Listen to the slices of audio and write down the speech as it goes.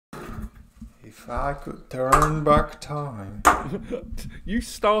If I could turn back time. You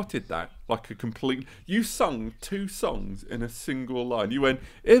started that like a complete... You sung 2 songs in a single line. You went,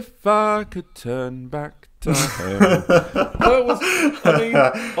 if I could turn back time. That was, I mean,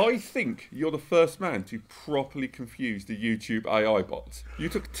 I think you're the first man to properly confuse the YouTube AI bots. You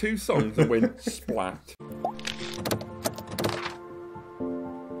took 2 songs and went splat.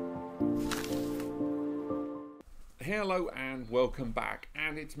 Hello and welcome back,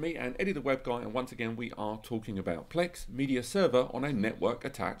 and it's me and Eddie the Web Guy, and once again we are talking about Plex Media Server on a network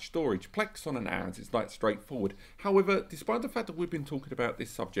attached storage. Plex on an NAS is that straightforward. However, despite the fact that we've been talking about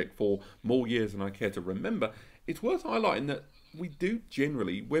this subject for more years than I care to remember, it's worth highlighting that we do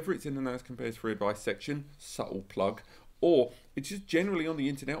generally, whether it's in the NAS Compares Free Advice section, subtle plug, or it's just generally on the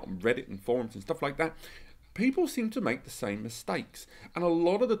internet, on Reddit and forums and stuff like that, people seem to make the same mistakes, and a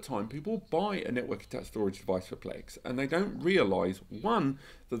lot of the time people buy a network attached storage device for Plex and they don't realise, 1,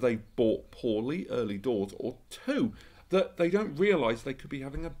 that they bought poorly early doors, or 2, that they don't realise they could be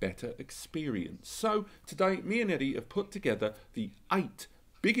having a better experience. So today me and Eddie have put together the 8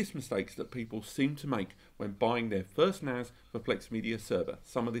 biggest mistakes that people seem to make when buying their first NAS for Plex Media Server.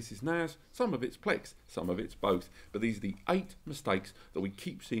 Some of this is NAS, some of it's Plex, some of it's both, but these are the 8 mistakes that we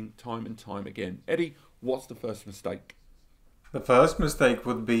keep seeing time and time again. Eddie, what's the first mistake? The first mistake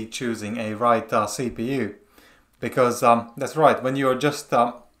would be choosing a right CPU, because that's right, when you're just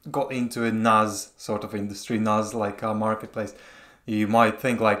got into a NAS sort of industry, NAS like a marketplace, you might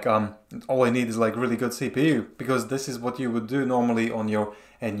think like all I need is like really good CPU, because this is what you would do normally on your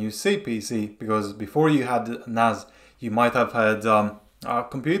NUC PC, because before you had NAS you might have had a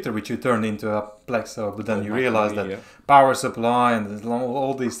computer which you turned into a Plex, but then you realize that power supply and there's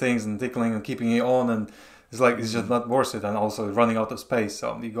all these things and tickling and keeping it on, and it's like it's just not worth it, and also running out of space,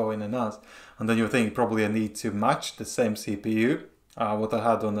 so you go in a NAS, and then you think probably I need to match the same CPU what I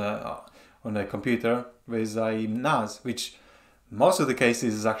had on a computer with a NAS, which most of the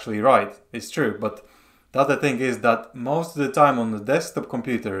cases is actually right, it's true, but the other thing is that most of the time on the desktop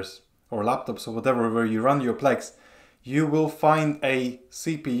computers or laptops or whatever where you run your Plex, you will find a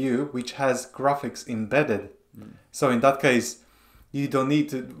CPU which has graphics embedded. So in that case, you don't need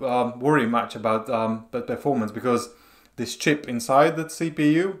to worry much about the performance, because this chip inside that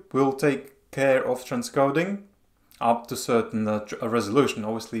CPU will take care of transcoding up to certain resolution.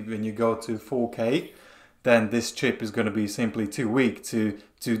 Obviously, when you go to 4K, then this chip is going to be simply too weak to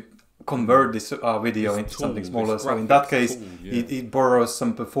convert this video into something smaller. So in that case, it borrows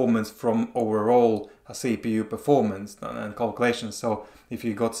some performance from overall CPU performance and calculations. So if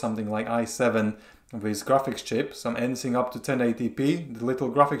you got something like i7 with graphics chip, some anything up to 1080p, the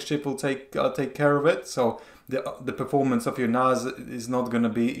little graphics chip will take care of it. So the performance of your NAS is not going to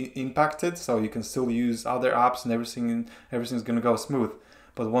be impacted. So you can still use other apps and everything's going to go smooth.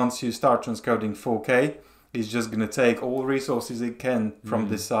 But once you start transcoding 4K, it's just going to take all resources it can from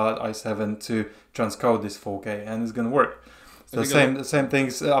this i7 to transcode this 4K, and it's going to work. So the same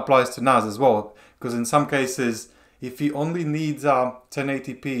things applies to NAS as well, because in some cases, if you only need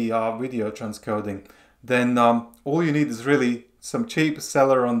 1080p video transcoding, then all you need is really some cheap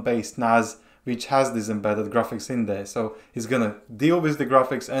Celeron-based NAS which has these embedded graphics in there. So it's going to deal with the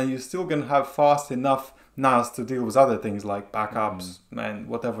graphics, and you're still going to have fast enough NAS to deal with other things like backups and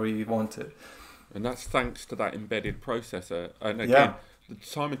whatever you wanted. And that's thanks to that embedded processor. And again,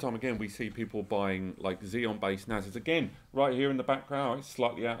 time and time again, we see people buying like Xeon-based NASs. Again, right here in the background, it's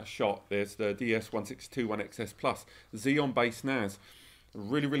slightly out of shot. There's the DS1621XS Plus, Xeon-based NAS.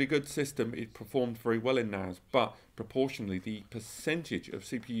 Really, really good system. It performed very well in NAS, but proportionally, the percentage of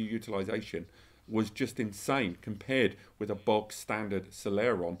CPU utilization was just insane compared with a bog standard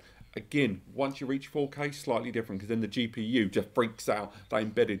Celeron. Again, once you reach 4K, slightly different, because then the GPU just freaks out, that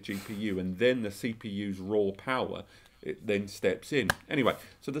embedded GPU, and then the CPU's raw power, it then steps in. Anyway,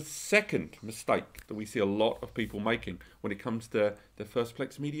 so the second mistake that we see a lot of people making when it comes to the first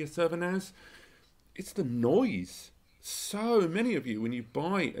Plex Media Server NAS, it's the noise. So many of you, when you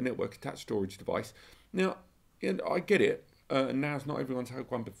buy a network attached storage device, now, and I get it, NAS, not everyone's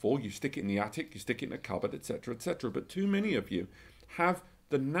had one before, you stick it in the attic, you stick it in a cupboard, etc., etc., but too many of you have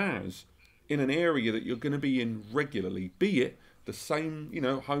the NAS in an area that you're going to be in regularly, be it the same,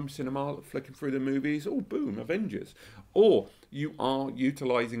 home cinema, flicking through the movies, oh boom, Avengers, or you are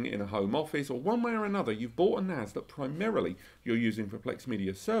utilizing it in a home office, or one way or another, you've bought a NAS that primarily you're using for Plex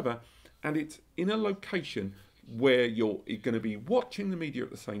Media Server, and it's in a location where you're going to be watching the media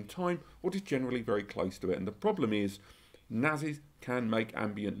at the same time, or just generally very close to it. And the problem is, NASs can make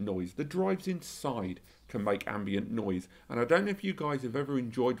ambient noise. The drives inside can make ambient noise. And I don't know if you guys have ever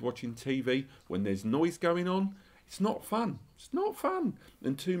enjoyed watching TV when there's noise going on. It's not fun. It's not fun.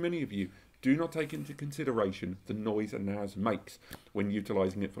 And too many of you do not take into consideration the noise a NAS makes when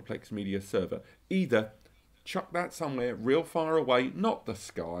utilising it for Plex Media Server. Either chuck that somewhere real far away, not the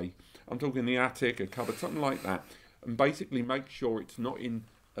sky, I'm talking the attic, a cupboard, something like that, and basically make sure it's not in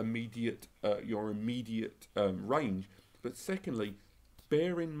your immediate range. But secondly,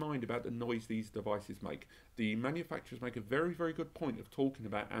 bear in mind about the noise these devices make. The manufacturers make a very, very good point of talking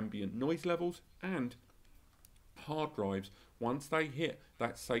about ambient noise levels, and hard drives, once they hit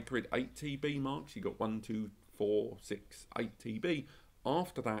that sacred 8 TB mark, so you got 1, 2, 4, 6, 8 TB,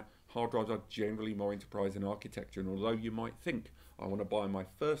 after that, hard drives are generally more enterprise in architecture. And although you might think, I want to buy my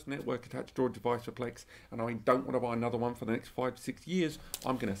first network attached storage device for Plex, and I don't want to buy another one for the next 5 to 6 years,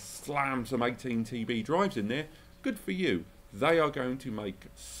 I'm going to slam some 18 TB drives in there. Good for you. They are going to make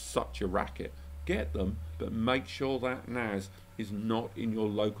such a racket. Get them, but make sure that NAS is not in your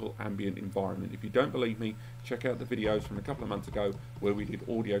local ambient environment. If you don't believe me, check out the videos from a couple of months ago where we did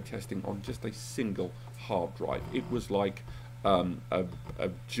audio testing on just a single hard drive. It was like a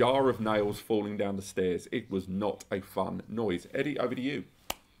jar of nails falling down the stairs. It was not a fun noise. Eddie, over to you.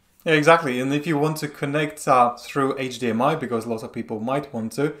 Yeah, exactly. And if you want to connect through HDMI, because lots of people might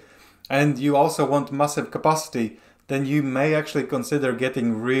want to, and you also want massive capacity, then you may actually consider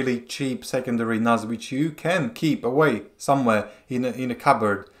getting really cheap secondary NAS, which you can keep away somewhere in a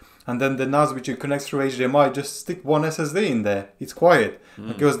cupboard. And then the NAS which you connect through HDMI, just stick one SSD in there. It's quiet,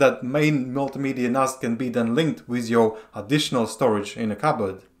 because that main multimedia NAS can be then linked with your additional storage in a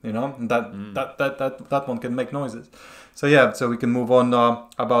cupboard. You know, and that one can make noises. So yeah, so we can move on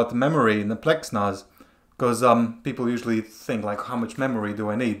about memory in the Plex NAS, because people usually think like, how much memory do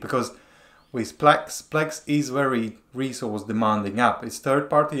I need? Because with Plex is very resource demanding app. It's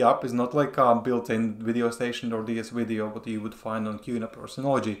third-party app. It's not like a built-in video station or DS Video, what you would find on QNAP or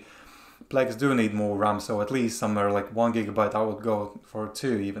Synology. Plex do need more RAM, so at least somewhere like 1 GB, I would go for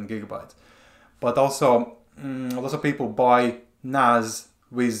 2 even gigabytes. But also, lots of people buy NAS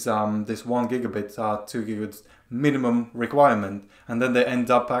with this 1 gigabit, 2 gigabits minimum requirement, and then they end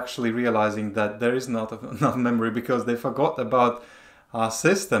up actually realizing that there is not enough memory because they forgot about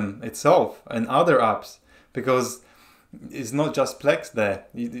system itself and other apps, because it's not just Plex there.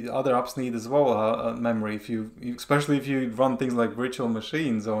 The other apps need as well memory. Especially if you run things like virtual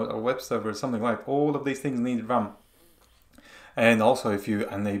machines or web servers, something like, all of these things need RAM. And also if you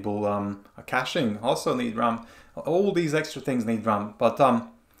enable caching, also need RAM. All these extra things need RAM. But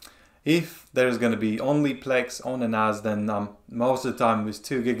if there's going to be only Plex on a NAS, then most of the time with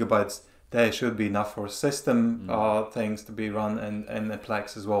 2 gigabytes there should be enough for system things to be run, and the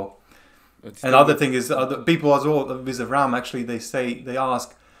Plex as well. Another thing is, people as well with the RAM, actually they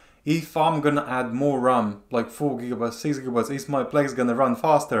ask, if I'm gonna add more RAM, like 4 gigabytes, 6 gigabytes, is my Plex gonna run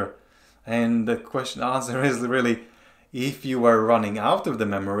faster? And the answer is really, if you are running out of the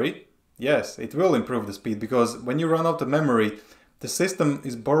memory, yes, it will improve the speed, because when you run out of memory, the system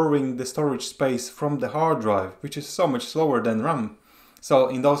is borrowing the storage space from the hard drive, which is so much slower than RAM. So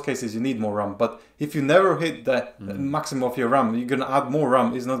in those cases, you need more RAM. But if you never hit the maximum of your RAM, you're going to add more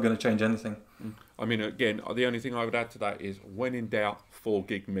RAM. It's not going to change anything. I mean, again, the only thing I would add to that is, when in doubt, 4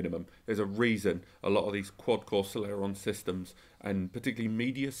 gig minimum. There's a reason a lot of these quad-core Celeron systems, and particularly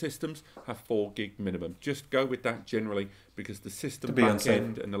media systems, have 4 gig minimum. Just go with that generally, because the system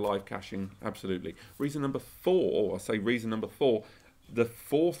backend and the live caching, absolutely. Reason number 4, or I say reason number 4, the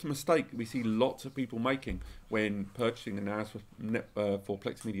fourth mistake we see lots of people making when purchasing a NAS for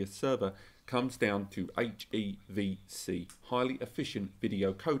Plex Media Server comes down to HEVC, highly efficient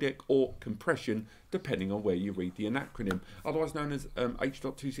video codec or compression, depending on where you read the acronym, otherwise known as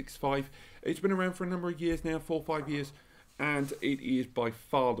H.265. It's been around for a number of years now, 4 or 5 years, and it is by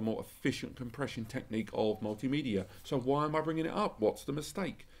far the more efficient compression technique of multimedia. So why am I bringing it up? What's the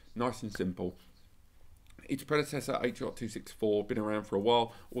mistake? Nice and simple. Its predecessor, H.264, been around for a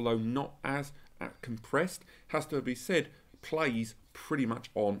while, although not as compressed, has to be said, plays pretty much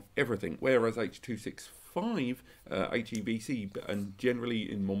on everything, whereas H.265, HEVC, and generally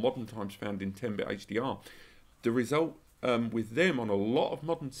in more modern times found in 10-bit HDR, the result with them on a lot of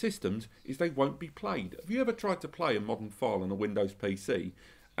modern systems is they won't be played. Have you ever tried to play a modern file on a Windows PC,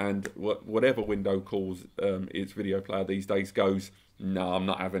 and whatever window calls its video player these days goes, no, I'm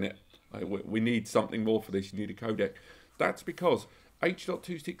not having it. We need something more for this. You need a codec. That's because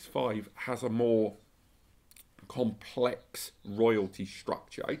H.265 has a more complex royalty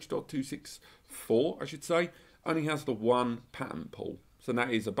structure. H.264, I should say, only has the one patent pool. So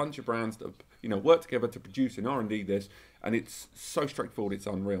that is a bunch of brands that work together to produce and R&D this, and it's so straightforward, it's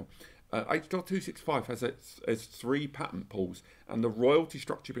unreal. H.265 has its 3 patent pools, and the royalty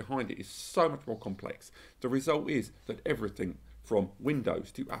structure behind it is so much more complex. The result is that everything from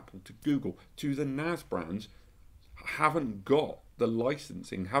Windows to Apple to Google to the NAS brands haven't got the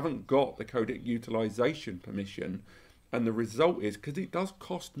licensing, haven't got the codec utilization permission. And the result is, because it does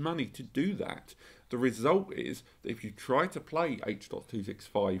cost money to do that, the result is that if you try to play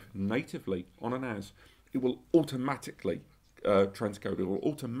H.265 natively on a NAS, it will automatically transcode. It will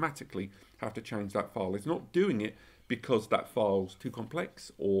automatically have to change that file. It's not doing it because that file's too complex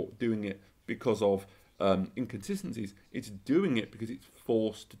or doing it because of inconsistencies. It's doing it because it's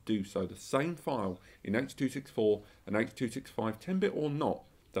forced to do so. The same file in H.264 and H.265, 10-bit or not,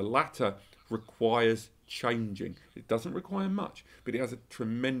 the latter requires changing. It doesn't require much, but it has a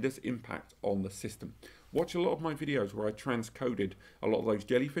tremendous impact on the system. Watch a lot of my videos where I transcoded a lot of those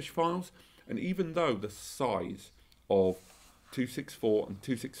jellyfish files, and even though the size of 264 and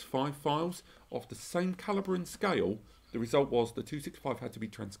 265 files of the same caliber and scale, the result was the 265 had to be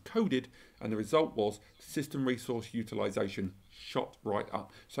transcoded, and the result was system resource utilization shot right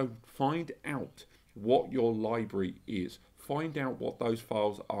up. So find out what your library is. Find out what those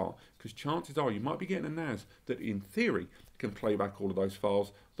files are, because chances are you might be getting a NAS that in theory can play back all of those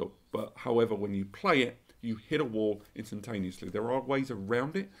files, but however when you play it you hit a wall instantaneously. There are ways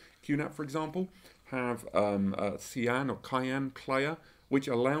around it. QNAP, for example, have a Cyan or Cyan player which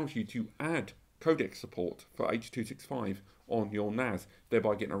allows you to add codec support for H.265 on your NAS,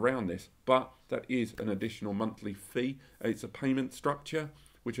 thereby getting around this, but that is an additional monthly fee. It's a payment structure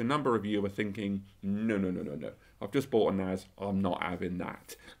which a number of you are thinking, no, I've just bought a NAS, I'm not having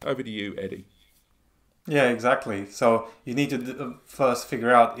that. Over to you, Eddie. Yeah, exactly. So you need to first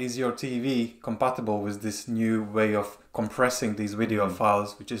figure out, is your TV compatible with this new way of compressing these video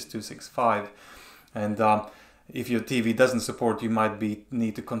files, which is 265? And if your TV doesn't support, you might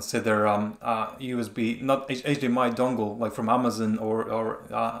need to consider USB, not HDMI dongle, like from Amazon or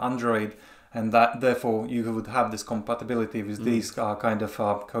Android, and that therefore you would have this compatibility with these kind of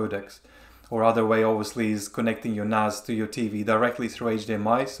codecs. Or other way obviously is connecting your NAS to your TV directly through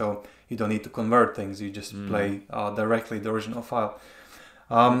HDMI, so you don't need to convert things, you just play directly the original file.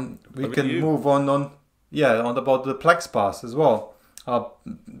 We can move on about the Plex Pass as well.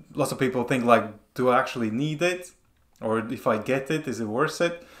 Lots of people think like, do I actually need it? Or if I get it, is it worth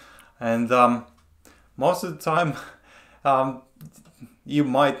it? And most of the time you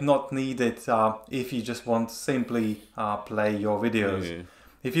might not need it if you just want to simply play your videos. Yeah.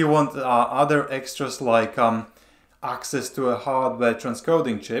 If you want other extras like access to a hardware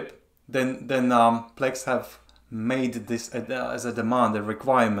transcoding chip, then Plex have made this as a demand, a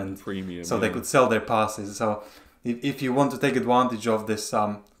requirement, premium, so they could sell their passes. So if you want to take advantage of this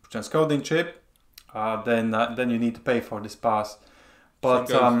transcoding chip, then you need to pay for this pass. But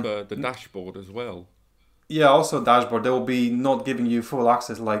same goes for the dashboard as well. Yeah, also dashboard. They will be not giving you full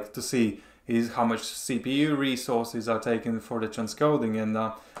access, like to see is how much CPU resources are taken for the transcoding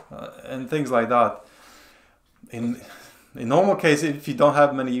and things like that. In normal case, if you don't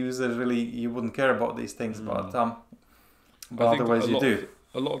have many users, really you wouldn't care about these things. But otherwise you do.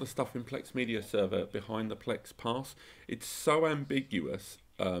 A lot of the stuff in Plex Media Server behind the Plex Pass, it's so ambiguous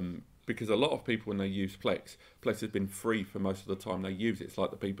because a lot of people when they use Plex has been free for most of the time they use it. It's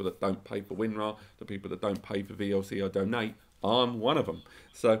like the people that don't pay for WinRAR, the people that don't pay for VLC or donate. I'm one of them.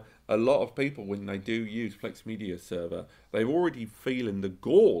 So a lot of people, when they do use Plex Media Server, they're already feeling the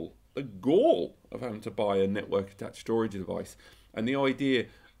gall of having to buy a network-attached storage device. And the idea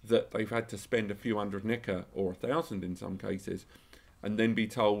that they've had to spend a few hundred nicker, or 1,000 in some cases, and then be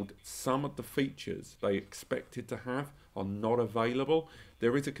told some of the features they expected to have are not available.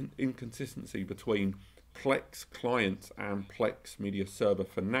 There is an inconsistency between Plex clients and Plex Media Server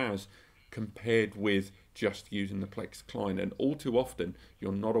for NAS compared with just using the Plex client, and all too often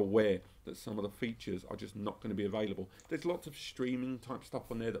you're not aware that some of the features are just not going to be available. There's lots of streaming type stuff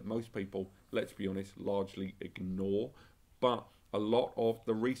on there that most people, let's be honest, largely ignore, but a lot of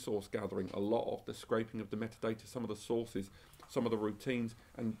the resource gathering, a lot of the scraping of the metadata, some of the sources, some of the routines,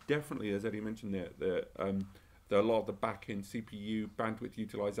 and definitely, as Eddie mentioned there, a lot of the back-end CPU, bandwidth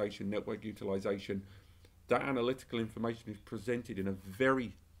utilization, network utilization, that analytical information is presented in a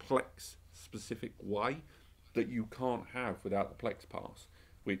very Plex specific way that you can't have without the Plex Pass,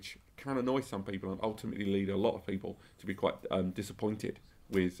 which can annoy some people and ultimately lead a lot of people to be quite disappointed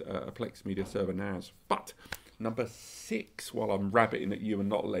with a Plex Media Server NAS. But number 6, while I'm rabbiting at you and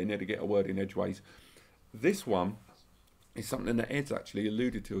not letting Ed get a word in edgeways, this one is something that Ed's actually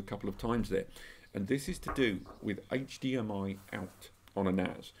alluded to a couple of times there, and this is to do with HDMI out on a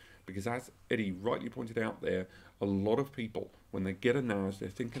NAS. because as Eddie rightly pointed out there, a lot of people, when they get a NAS, they're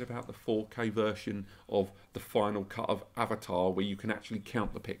thinking about the 4K version of the final cut of Avatar, where you can actually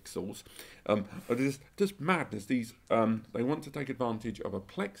count the pixels. It's just madness. These they want to take advantage of a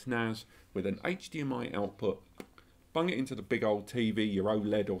Plex NAS with an HDMI output, bung it into the big old TV, your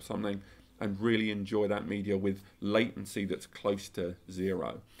OLED or something, and really enjoy that media with latency that's close to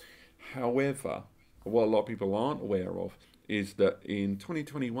zero. However, what a lot of people aren't aware of is that in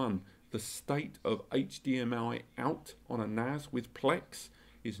 2021, the state of HDMI out on a NAS with Plex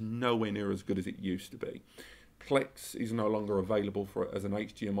is nowhere near as good as it used to be. Plex is no longer available as an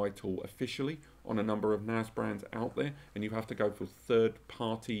HDMI tool officially on a number of NAS brands out there, and you have to go for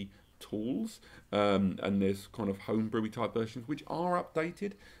third-party tools, and there's kind of homebrewy type versions which are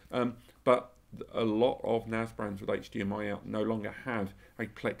updated, but a lot of NAS brands with HDMI out no longer have a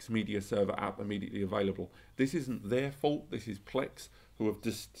Plex media server app immediately available. This isn't their fault, this is Plex, who have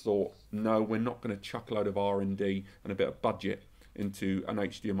just thought, no, we're not going to chuck a load of R&D and a bit of budget into an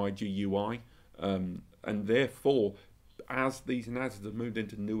HDMI GUI, and therefore, as these NAS have moved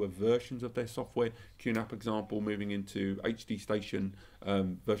into newer versions of their software, QNAP example moving into HD Station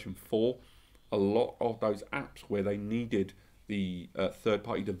version 4, a lot of those apps where they needed the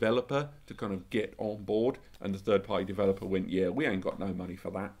third-party developer to kind of get on board, and the third-party developer went, yeah, we ain't got no money for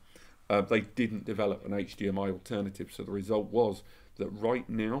that. They didn't develop an HDMI alternative, so the result was that right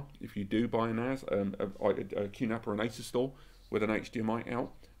now, if you do buy a NAS, a QNAP or an Acer store with an HDMI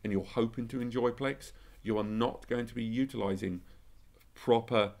out, and you're hoping to enjoy Plex, you are not going to be utilizing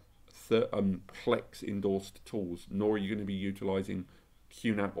proper Plex endorsed tools, nor are you going to be utilizing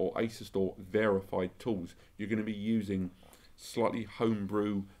QNAP or Acer store verified tools. You're going to be using slightly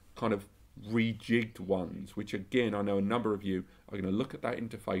homebrew kind of rejigged ones, which again, I know a number of you are going to look at that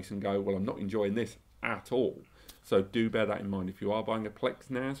interface and go, well, I'm not enjoying this at all. So do bear that in mind. If you are buying a Plex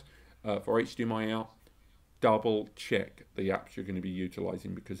NAS for HDMI out, double check the apps you're going to be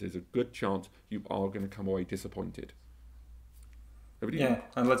utilizing, because there's a good chance you are going to come away disappointed. Yeah,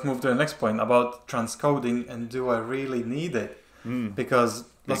 and let's move to the next point about transcoding, and do I really need it? Because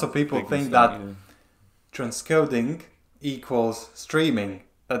lots of people think that transcoding equals streaming.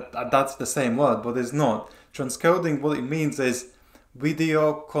 That's the same word, but it's not. Transcoding, what it means is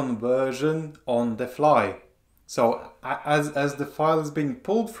video conversion on the fly. So as the file is being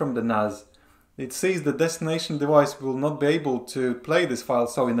pulled from the NAS, it sees the destination device will not be able to play this file.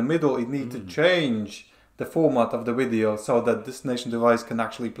 So in the middle, it needs to change the format of the video so that destination device can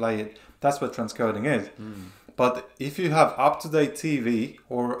actually play it. That's what transcoding is. But if you have up-to-date TV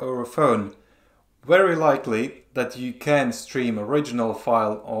or a phone, very likely that you can stream original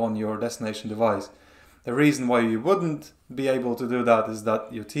file on your destination device. The reason why you wouldn't be able to do that is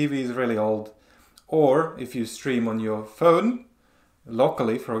that your TV is really old, or if you stream on your phone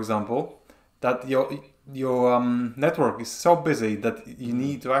locally, for example, that your network is so busy that you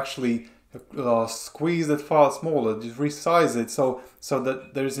need to actually squeeze that file smaller, just resize it so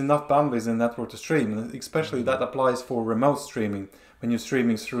that there's enough bandwidth in the network to stream. And especially that applies for remote streaming. When you're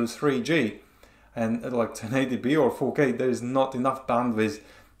streaming through 3G and like 1080p or 4K, there is not enough bandwidth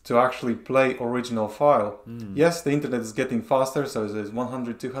to actually play original file. Yes, the internet is getting faster, so there's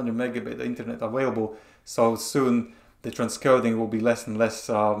 100, 200 megabit internet available, so soon the transcoding will be less and less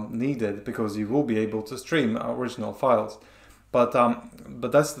needed, because you will be able to stream original files. But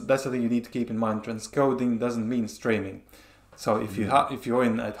that's the thing you need to keep in mind. Transcoding doesn't mean streaming. So if you're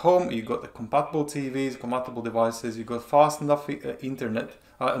at home, you got the compatible TVs, compatible devices, you got fast enough internet.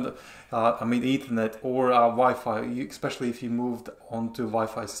 Ethernet or Wi-Fi, especially if you moved on to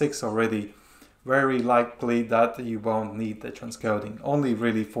Wi-Fi 6 already, very likely that you won't need the transcoding. Only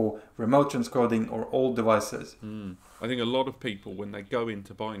really for remote transcoding or old devices. I think a lot of people, when they go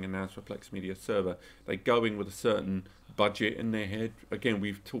into buying a NAS for Plex Media server, they go in with a certain budget in their head. Again,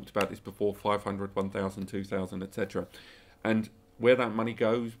 we've talked about this before, 500, 1,000, 2,000, etc. And where that money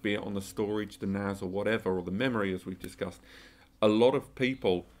goes, be it on the storage, the NAS or whatever, or the memory as we've discussed, a lot of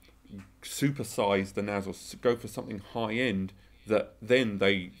people supersize the NAS or go for something high-end that then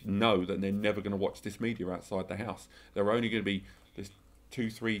they know that they're never going to watch this media outside the house. There are only going to be there's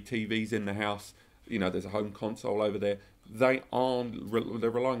 2-3 TVs in the house. You know, there's a home console over there. They're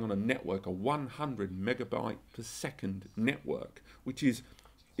relying on a network, a 100 megabyte per second network, which is,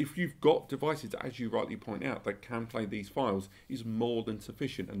 if you've got devices, as you rightly point out, that can play these files, is more than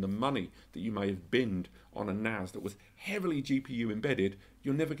sufficient. And the money that you may have binned on a NAS that was heavily GPU embedded,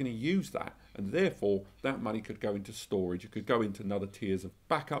 you're never going to use that. And therefore, that money could go into storage. It could go into another tiers of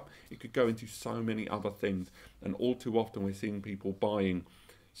backup. It could go into so many other things. And all too often, we're seeing people buying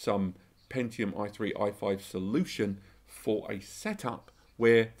some Pentium i3, i5 solution for a setup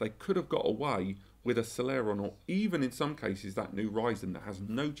where they could have got away with a Celeron, or even in some cases that new Ryzen that has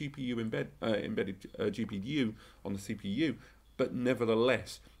no GPU embedded GPU on the CPU, but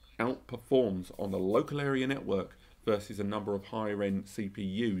nevertheless outperforms on the local area network versus a number of higher end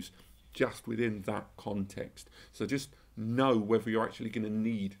CPUs just within that context. So just know whether you're actually going to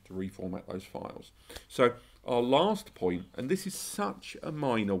need to reformat those files. So our last point, and this is such a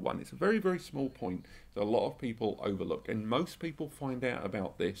minor one, it's a very, very small point that a lot of people overlook, and most people find out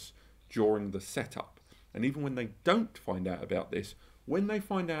about this during the setup. And even when they don't find out about this, when they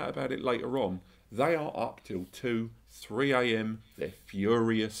find out about it later on, they are up till 2, 3 a.m. They're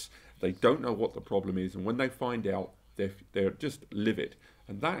furious. They don't know what the problem is. And when they find out, they're just livid.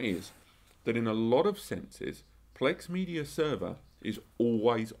 And that is that in a lot of senses, Plex Media Server is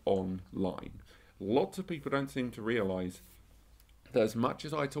always online. Lots of people don't seem to realize that as much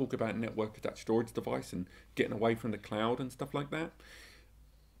as I talk about network attached storage device and getting away from the cloud and stuff like that,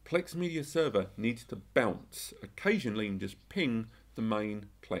 Plex Media Server needs to bounce occasionally and just ping the main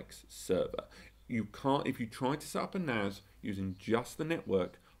Plex server. You can't, if you try to set up a NAS using just the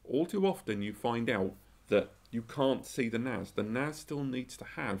network, all too often you find out that you can't see the NAS. The NAS still needs to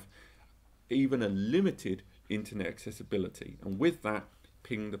have even a limited internet accessibility, and with that,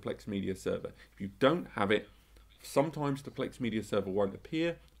 ping the Plex Media Server. If you don't have it, sometimes the Plex Media Server won't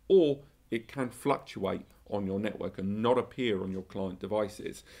appear, or it can fluctuate on your network and not appear on your client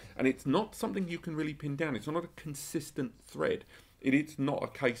devices. And it's not something you can really pin down. It's not a consistent thread. It's not a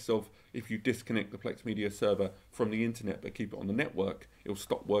case of if you disconnect the Plex Media Server from the internet but keep it on the network, it'll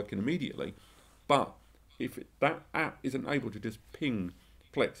stop working immediately. But if that app isn't able to just ping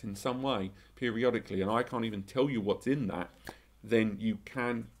Plex in some way periodically, and I can't even tell you what's in that, then you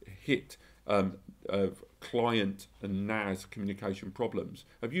can hit client and NAS communication problems.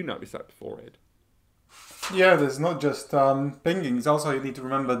 Have you noticed that before, Ed? Yeah, there's not just pinging. It's also, you need to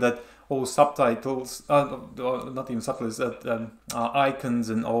remember that all subtitles, not even subtitles, icons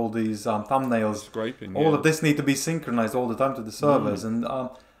and all these thumbnails, scraping, all of this need to be synchronized all the time to the servers, and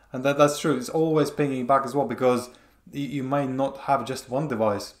that's true. It's always pinging back as well, because you may not have just one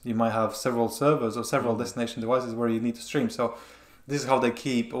device. You might have several servers or several destination devices where you need to stream. So this is how they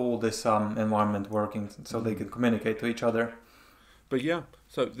keep all this environment working, so they can communicate to each other. But yeah,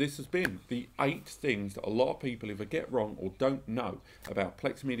 so this has been the 8 things that a lot of people either get wrong or don't know about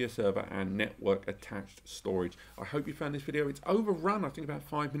Plex Media Server and network attached storage. I hope you found this video. It's overrun, I think, about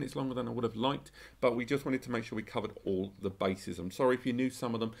 5 minutes longer than I would have liked, but we just wanted to make sure we covered all the bases. I'm sorry if you knew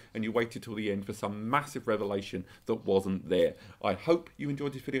some of them and you waited till the end for some massive revelation that wasn't there. I hope you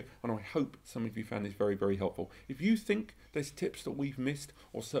enjoyed this video, and I hope some of you found this very, very helpful. If you think there's tips that we've missed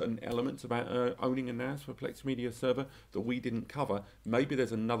or certain elements about owning a NAS for Plex Media Server that we didn't cover, maybe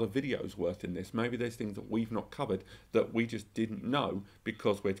there's another video's worth in this. Maybe there's things that we've not covered that we just didn't know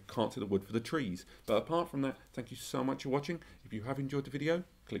because we can't see the wood for the trees. But apart from that, thank you so much for watching. If you have enjoyed the video,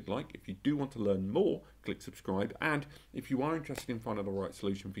 click like. If you do want to learn more, click subscribe. And if you are interested in finding the right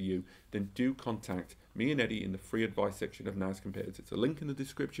solution for you, then do contact me and Eddie in the free advice section of NAS Compares. It's a link in the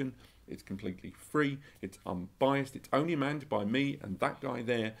description. It's completely free. It's unbiased. It's only manned by me and that guy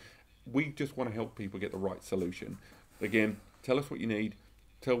there. We just want to help people get the right solution. Again, tell us what you need.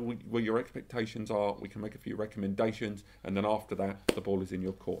 Tell what your expectations are. We can make a few recommendations, and then after that, the ball is in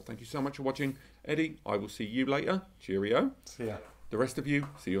your court. Thank you so much for watching. Eddie, I will see you later. Cheerio. See ya. The rest of you,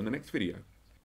 see you on the next video.